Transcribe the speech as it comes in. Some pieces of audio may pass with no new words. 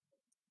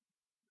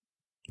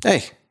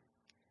Hey,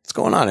 what's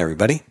going on,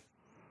 everybody?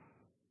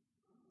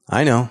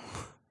 I know,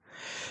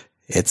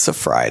 it's a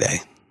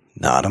Friday,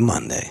 not a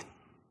Monday.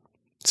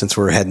 Since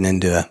we're heading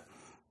into a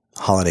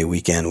holiday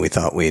weekend, we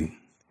thought we'd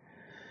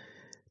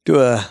do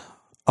a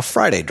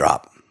Friday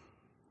drop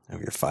of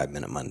your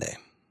 5-Minute Monday.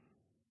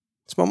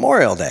 It's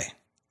Memorial Day.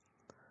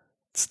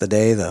 It's the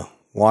day the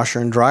washer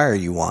and dryer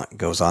you want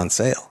goes on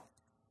sale.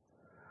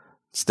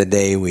 It's the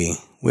day we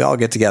all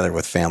get together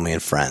with family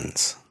and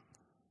friends.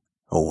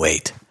 Oh,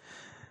 wait.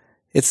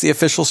 It's the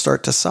official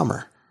start to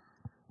summer.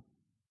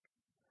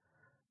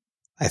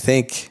 I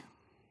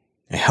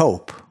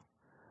hope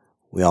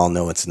we all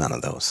know it's none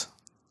of those.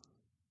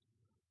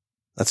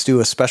 Let's do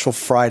a special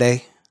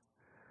Friday,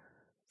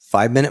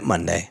 5-Minute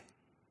Monday,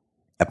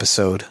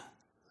 episode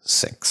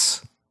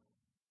 6.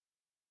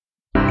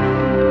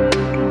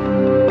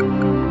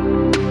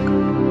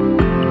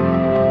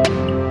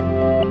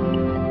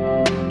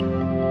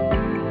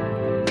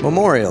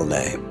 Memorial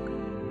Day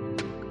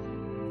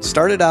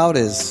started out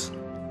as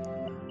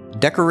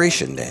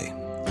Decoration Day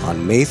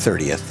on May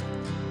 30th,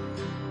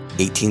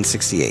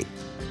 1868,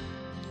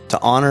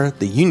 to honor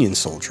the Union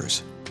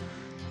soldiers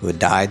who had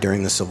died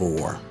during the Civil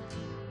War.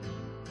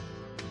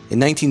 In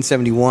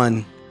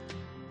 1971,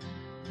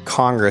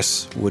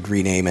 Congress would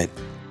rename it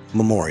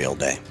Memorial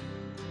Day,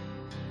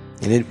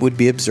 and it would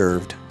be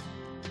observed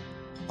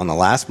on the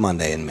last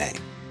Monday in May.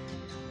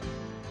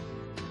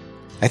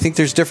 I think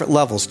there's different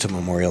levels to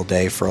Memorial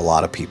Day for a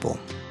lot of people.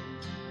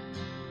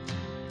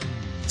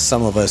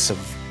 Some of us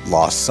have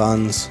lost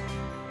sons,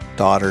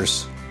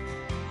 daughters,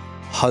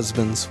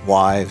 husbands,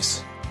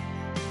 wives,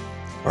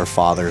 or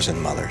fathers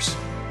and mothers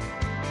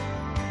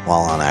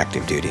while on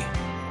active duty.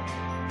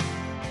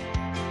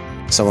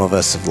 Some of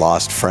us have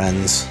lost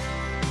friends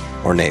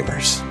or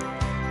neighbors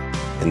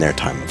in their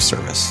time of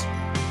service.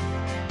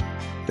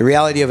 The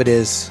reality of it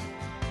is,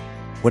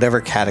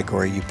 whatever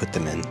category you put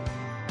them in,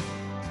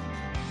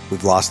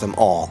 we've lost them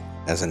all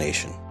as a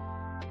nation.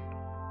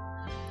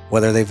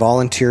 Whether they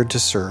volunteered to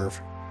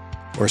serve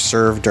or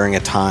served during a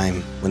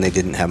time when they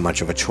didn't have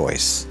much of a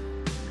choice,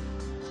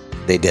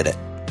 they did it.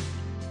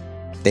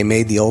 They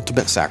made the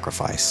ultimate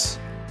sacrifice,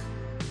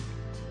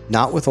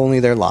 not with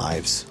only their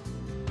lives,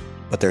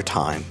 but their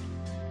time.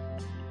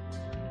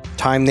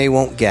 Time they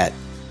won't get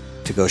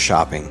to go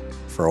shopping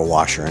for a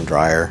washer and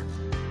dryer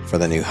for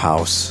the new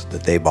house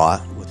that they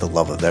bought with the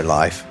love of their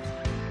life.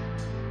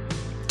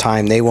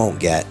 Time they won't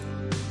get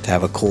to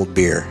have a cold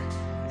beer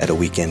at a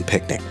weekend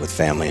picnic with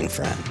family and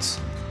friends.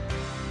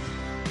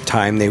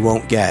 Time they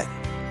won't get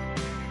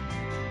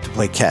to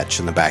play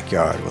catch in the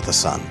backyard with a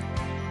son.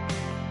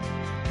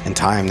 And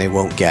time they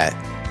won't get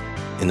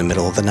in the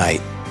middle of the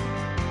night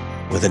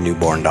with a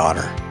newborn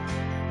daughter,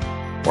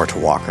 or to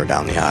walk her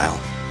down the aisle.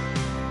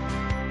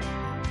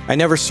 I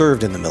never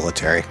served in the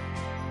military.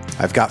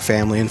 I've got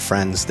family and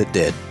friends that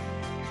did.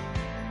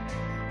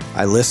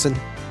 I listen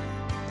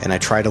and I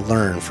try to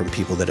learn from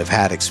people that have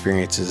had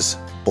experiences,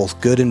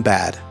 both good and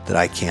bad, that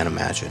I can't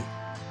imagine.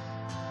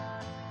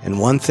 And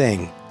one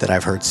thing that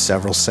I've heard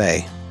several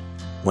say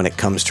when it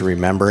comes to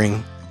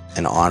remembering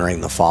and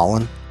honoring the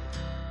fallen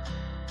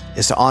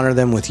is to honor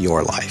them with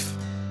your life,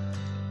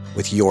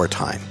 with your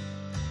time.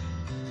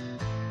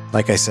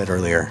 Like I said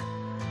earlier,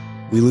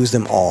 we lose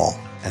them all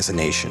as a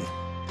nation.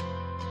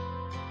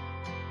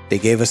 They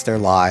gave us their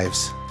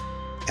lives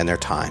and their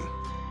time.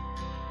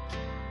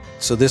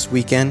 So this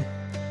weekend,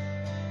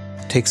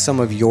 take some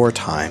of your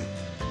time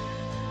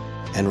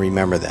and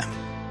remember them.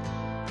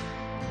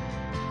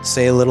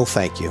 Say a little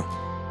thank you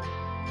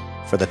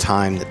for the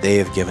time that they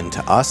have given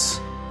to us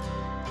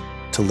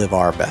to live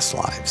our best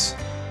lives.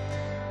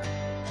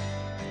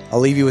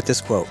 I'll leave you with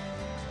this quote.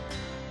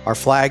 Our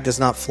flag does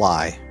not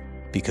fly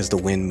because the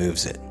wind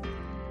moves it.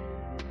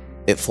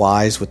 It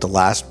flies with the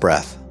last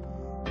breath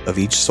of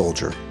each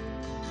soldier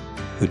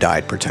who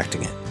died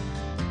protecting it.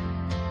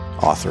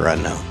 Author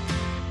unknown.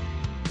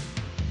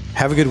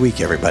 Have a good week,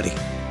 everybody.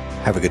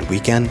 Have a good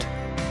weekend.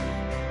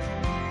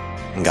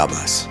 And God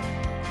bless.